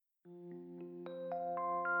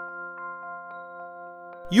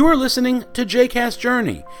You are listening to JCast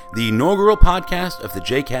Journey, the inaugural podcast of the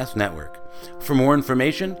JCast Network. For more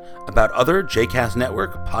information about other JCast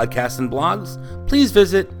Network podcasts and blogs, please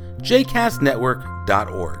visit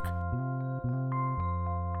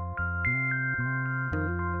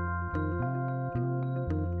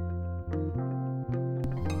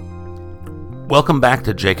Welcome back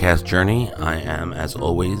to JCast Journey. I am, as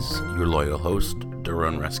always, your loyal host,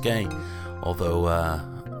 Daron Resque. Although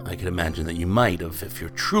I can imagine that you might have, if you're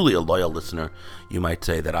truly a loyal listener, you might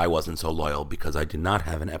say that I wasn't so loyal because I did not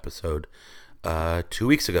have an episode 2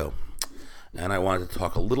 weeks ago. And I wanted to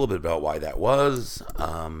talk a little bit about why that was,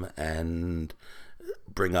 and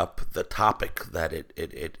bring up the topic that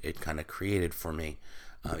it kind of created for me.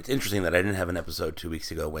 It's interesting that I didn't have an episode 2 weeks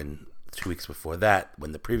ago when 2 weeks before that,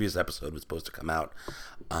 when the previous episode was supposed to come out,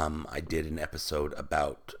 I did an episode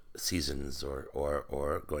about seasons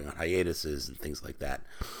or going on hiatuses and things like that.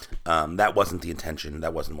 That wasn't the intention.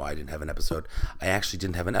 That wasn't why I didn't have an episode. I actually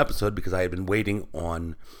didn't have an episode because I had been waiting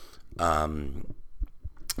on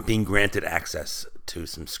being granted access to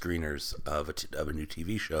some screeners of a new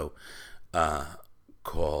TV show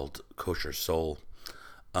called Kosher Soul,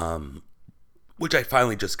 which I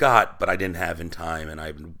finally just got, but I didn't have in time, and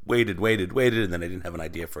I waited, and then I didn't have an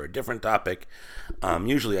idea for a different topic.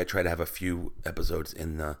 Usually I try to have a few episodes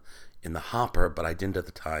in the hopper, but I didn't at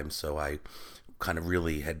the time, so I kind of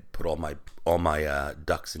really had put all my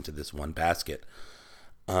ducks into this one basket.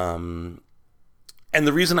 And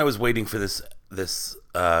the reason I was waiting for these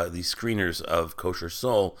screeners of Kosher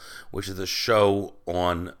Soul, which is a show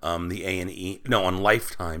on the A&E, on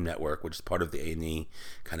Lifetime Network, which is part of the A&E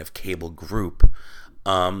kind of cable group.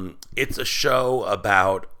 It's a show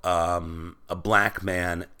about a black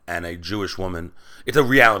man and a Jewish woman. It's a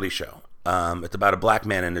reality show. It's about a black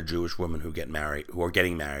man and a Jewish woman who are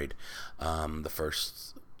getting married. The first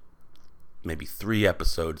maybe 3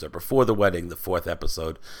 episodes are before the wedding. The 4th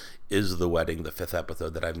episode is the wedding. The 5th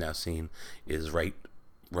episode that I've now seen is right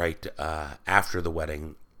after the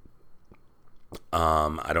wedding.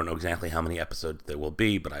 I don't know exactly how many episodes there will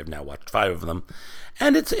be, but I've now watched 5 of them,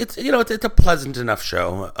 and it's a pleasant enough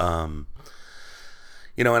show. And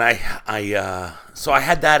so I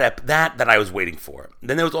had that I was waiting for.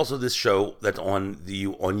 Then there was also this show that's on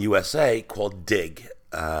USA called Dig,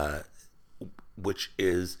 which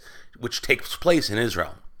takes place in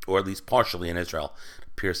Israel, or at least partially in Israel. It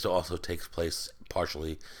appears to also take place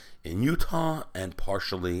partially in Utah and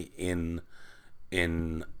partially in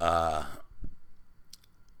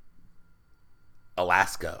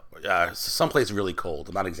Alaska, someplace really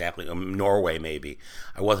cold. Not exactly, Norway maybe.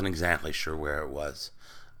 I wasn't exactly sure where it was.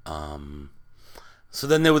 So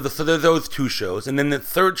then there were those 2 shows, and then the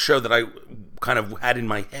third show that I kind of had in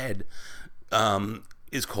my head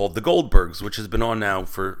is called The Goldbergs, which has been on now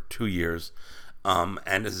for 2 years,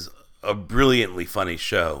 and is a brilliantly funny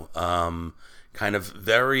show. Kind of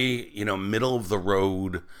very, middle of the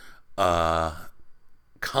road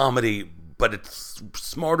comedy, but it's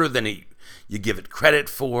smarter than you give it credit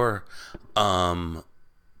for.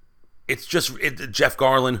 It's just Jeff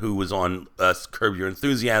Garlin, who was on Curb Your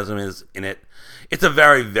Enthusiasm, is in it. It's a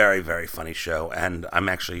very, very, very funny show, and I'm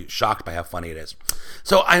actually shocked by how funny it is.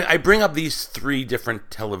 So I bring up these 3 different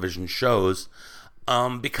television shows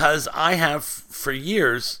because I have, for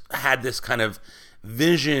years, had this kind of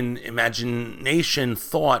vision, imagination,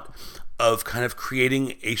 thought of kind of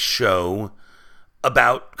creating a show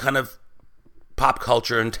about kind of pop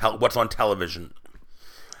culture and what's on television.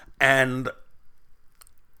 And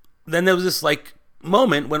then there was this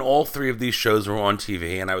moment when all 3 of these shows were on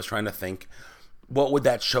TV, and I was trying to think, what would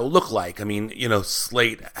that show look like? I mean,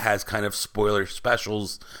 Slate has kind of spoiler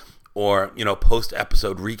specials or,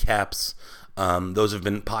 post-episode recaps. Those have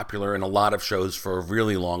been popular in a lot of shows for a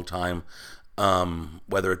really long time,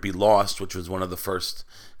 whether it be Lost, which was one of the first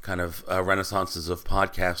kind of renaissances of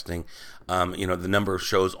podcasting. The number of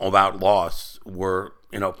shows about Lost were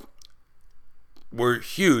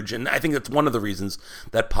huge, and I think that's one of the reasons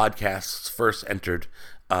that podcasts first entered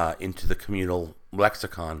into the communal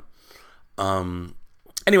lexicon.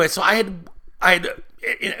 Anyway, so I had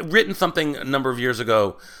written something a number of years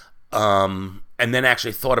ago, and then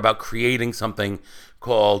actually thought about creating something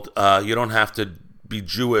called "You Don't Have to Be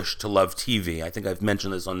Jewish to Love TV." I think I've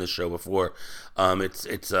mentioned this on this show before.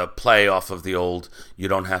 It's a play off of the old "You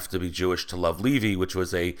Don't Have to Be Jewish to Love Levy," which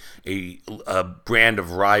was a brand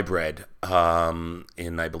of rye bread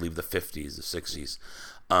in, I believe, the 50s, the 60s.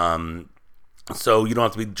 So "You Don't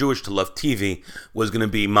Have to Be Jewish to Love TV" was going to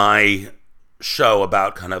be my show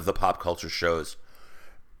about kind of the pop culture shows.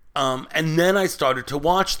 And then I started to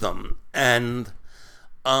watch them, and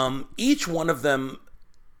each one of them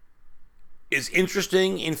is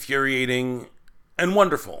interesting, infuriating, and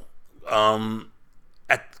wonderful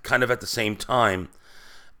at the same time.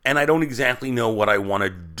 And I don't exactly know what I want to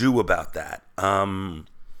do about that.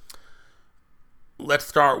 Let's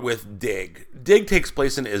start with Dig. Dig takes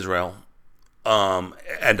place in Israel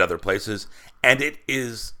and other places, and it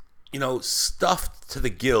is, stuffed to the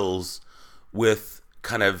gills with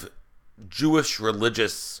kind of Jewish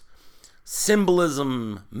religious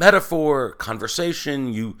symbolism, metaphor,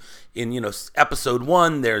 conversation. In episode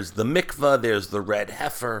 1, there's the mikvah, there's the red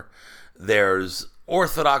heifer, there's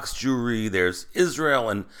Orthodox Jewry, there's Israel,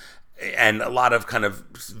 and a lot of kind of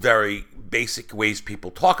very basic ways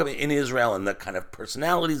people talk about in Israel and the kind of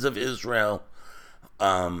personalities of Israel.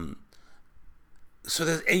 So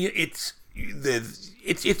it's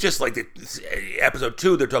just like episode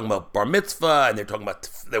 2. They're talking about bar mitzvah, and they're talking about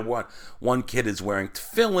one kid is wearing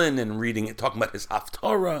tefillin and reading and talking about his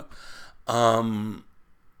haftarah.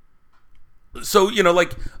 So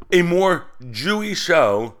like a more Jewy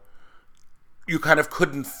show, you kind of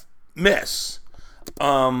couldn't miss.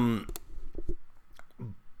 But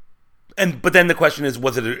then the question is,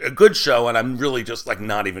 was it a good show? And I'm really just like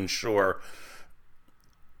not even sure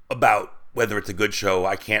about whether it's a good show.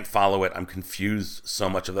 I can't follow it. I'm confused so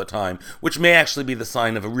much of the time, which may actually be the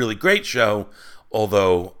sign of a really great show.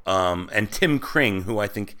 Although, and Tim Kring, who I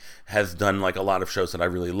think has done like a lot of shows that I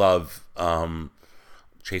really love,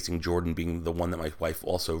 Chasing Jordan being the one that my wife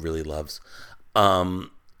also really loves,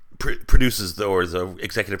 produces or is an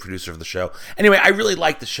executive producer of the show. Anyway, I really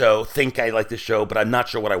like the show, think I like the show, but I'm not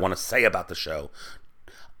sure what I want to say about the show.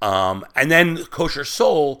 And then Kosher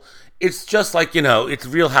Soul, it's just like, it's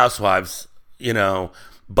Real Housewives,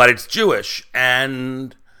 but it's Jewish,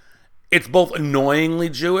 and it's both annoyingly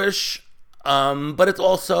Jewish, but it's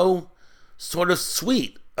also sort of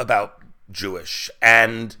sweet about Jewish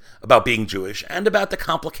and about being Jewish and about the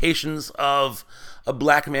complications of a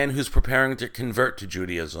black man who's preparing to convert to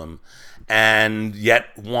Judaism and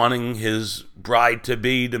yet wanting his bride to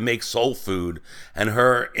make soul food and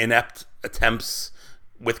her inept attempts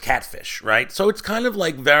with catfish, right? So it's kind of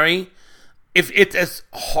like if it's as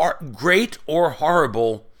great or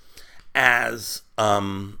horrible as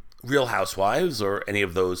Real Housewives or any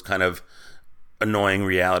of those kind of annoying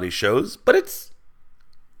reality shows, but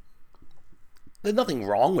there's nothing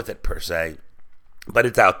wrong with it per se, but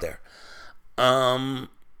it's out there. And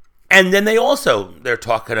then they're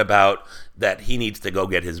talking about that he needs to go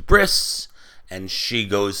get his bris, and she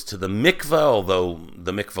goes to the mikveh, although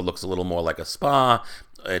the mikveh looks a little more like a spa.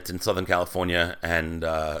 It's in Southern California, and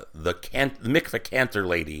the mikveh cantor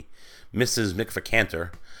lady, Mrs. Mikveh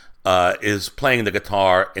Cantor, is playing the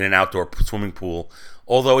guitar in an outdoor swimming pool,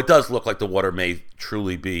 although it does look like the water may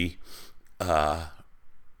truly be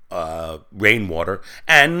rainwater.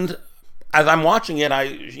 And as I'm watching it,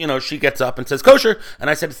 she gets up and says kosher, and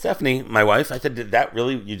I said to Stephanie, my wife, I said, did that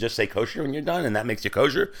really, you just say kosher when you're done and that makes you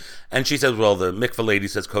kosher? And she says, well, the mikveh lady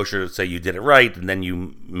says kosher, say you did it right, and then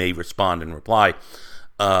you may respond and reply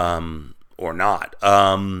or not.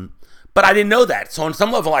 But I didn't know that. So on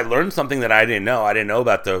some level I learned something that I didn't know. I didn't know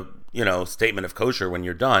about the statement of kosher when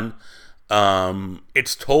you're done.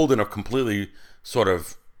 It's told in a completely sort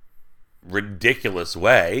of ridiculous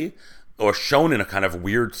way, or shown in a kind of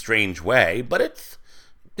weird, strange way, but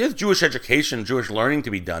there's Jewish education, Jewish learning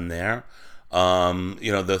to be done there.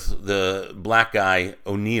 The black guy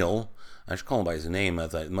O'Neill, I should call him by his name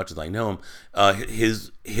as much as I know him.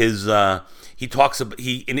 He talks about,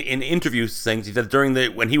 in interviews things. He said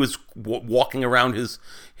when he was walking around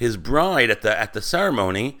his bride at the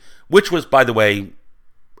ceremony, which was, by the way,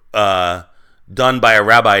 done by a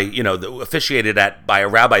rabbi, officiated by a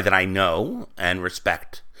rabbi that I know and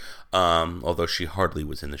respect. Although she hardly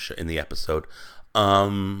was in the episode.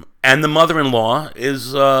 And the mother-in-law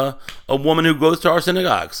is a woman who goes to our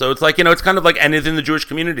synagogue. So it's like, it's kind of like, and is in the Jewish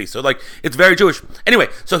community. So like, it's very Jewish. Anyway,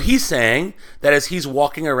 so he's saying that as he's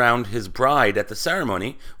walking around his bride at the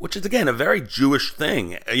ceremony, which is, again, a very Jewish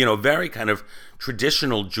thing, very kind of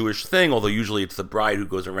traditional Jewish thing, although usually it's the bride who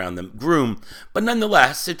goes around the groom. But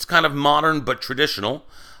nonetheless, it's kind of modern but traditional.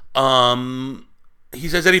 He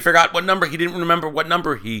says that he forgot what number. He didn't remember what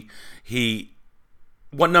number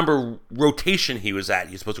what number rotation he was at.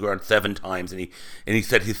 He's supposed to go around 7 times, and he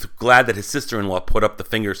said he's glad that his sister-in-law put up the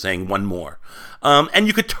finger saying one more. And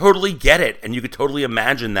you could totally get it, and you could totally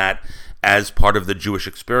imagine that as part of the Jewish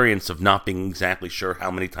experience of not being exactly sure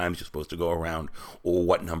how many times you're supposed to go around or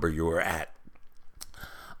what number you were at.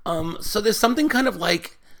 So there's something kind of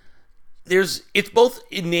like it's both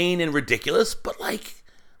inane and ridiculous, but like,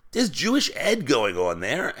 there's Jewish ed going on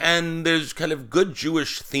there, and there's kind of good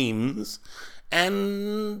Jewish themes,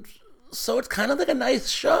 and so it's kind of like a nice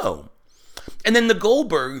show. And then the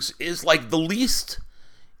Goldbergs is like the least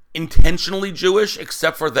intentionally Jewish,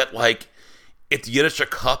 except for that, like, if the Yiddisher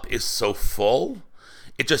cup is so full,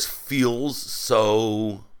 it just feels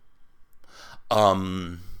so,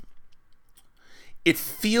 it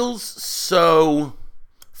feels so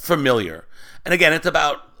familiar. And again, it's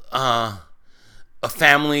about a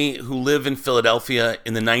family who live in Philadelphia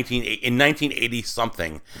in 1980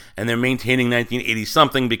 something, and they're maintaining 1980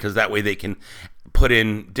 something because that way they can put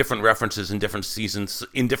in different references in different seasons,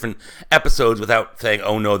 in different episodes, without saying,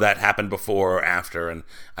 oh no, that happened before or after. And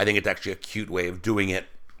I think it's actually a cute way of doing it.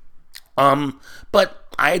 But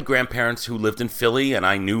I had grandparents who lived in Philly, and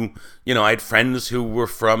I knew, I had friends who were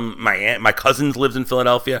from my cousins lived in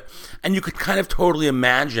Philadelphia, and you could kind of totally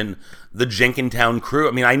imagine the Jenkintown crew.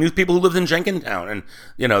 I mean, I knew people who lived in Jenkintown, and,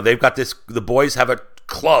 they've got the boys have a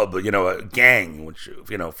club, a gang, which,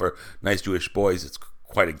 for nice Jewish boys, it's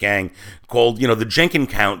quite a gang, called, the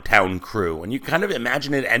Jenkintown crew. And you kind of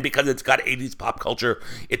imagine it, and because it's got 80s pop culture,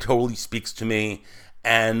 it totally speaks to me.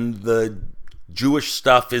 And the Jewish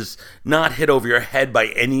stuff is not hit over your head by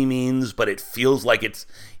any means, but it feels like it's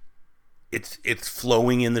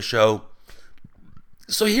flowing in the show.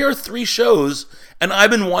 So here are 3 shows, and I've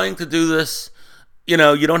been wanting to do this. You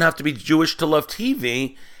don't have to be Jewish to love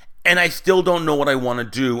TV, and I still don't know what I want to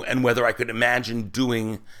do and whether I could imagine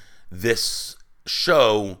doing this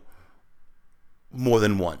show more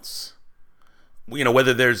than once.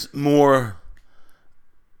 Whether there's more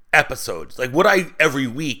episodes. Like, would I every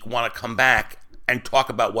week want to come back and talk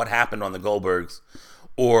about what happened on the Goldbergs,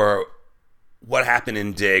 or what happened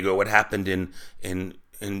in Dig, or what happened in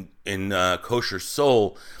Kosher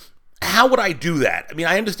Soul? How would I do that? I mean,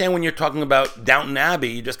 I understand when you're talking about Downton Abbey,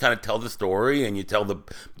 you just kind of tell the story and you tell the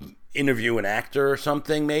interview an actor or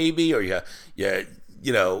something, maybe, or you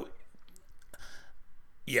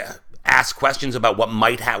ask questions about what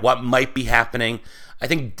might be happening. I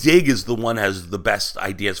think Dig is the one has the best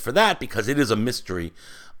ideas for that because it is a mystery.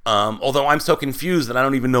 Although I'm so confused that I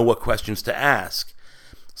don't even know what questions to ask.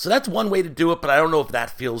 So that's one way to do it, but I don't know if that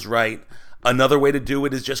feels right. Another way to do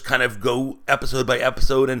it is just kind of go episode by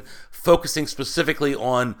episode and focusing specifically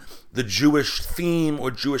on the Jewish theme or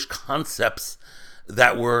Jewish concepts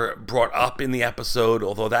that were brought up in the episode,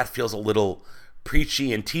 although that feels a little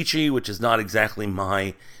preachy and teachy, which is not exactly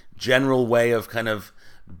my general way of kind of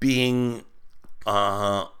being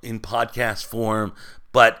in podcast form.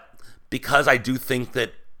 But because I do think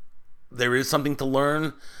that there is something to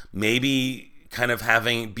learn, maybe kind of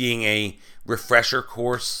being a refresher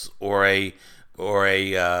course or a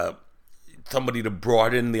somebody to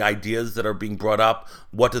broaden the ideas that are being brought up.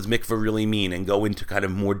 What does mikveh really mean, and go into kind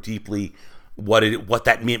of more deeply what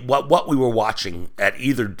that meant, what we were watching at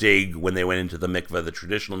either Dig when they went into the mikveh, the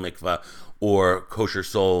traditional mikveh, or Kosher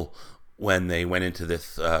Soul when they went into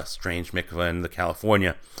this strange mikveh in the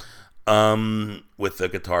California with the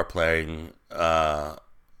guitar playing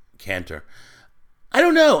cantor. I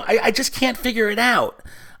don't know. I just can't figure it out.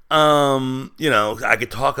 I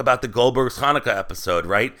could talk about the Goldbergs Hanukkah episode,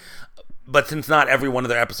 right? But since not every one of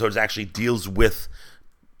their episodes actually deals with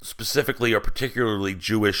specifically or particularly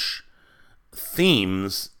Jewish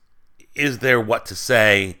themes, is there what to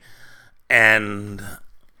say? And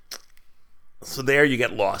so there you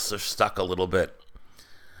get lost or stuck a little bit.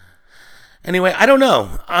 Anyway, I don't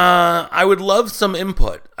know. I would love some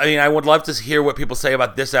input. I mean, I would love to hear what people say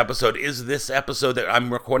about this episode. Is this episode that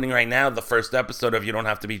I'm recording right now the first episode of You Don't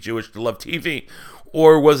Have to Be Jewish to Love TV?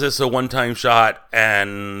 Or was this a one-time shot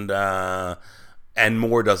and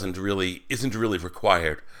more isn't really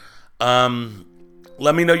required?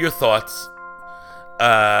 Let me know your thoughts.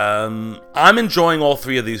 I'm enjoying all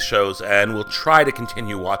 3 of these shows, and we'll try to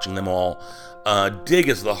continue watching them all. Dig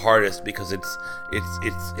is the hardest because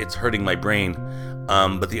it's hurting my brain,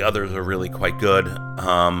 but the others are really quite good,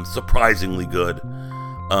 surprisingly good.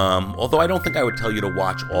 Although I don't think I would tell you to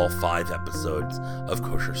watch all 5 episodes of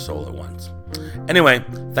Kosher Soul at once. Anyway,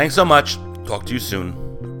 thanks so much. Talk to you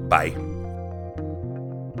soon. Bye.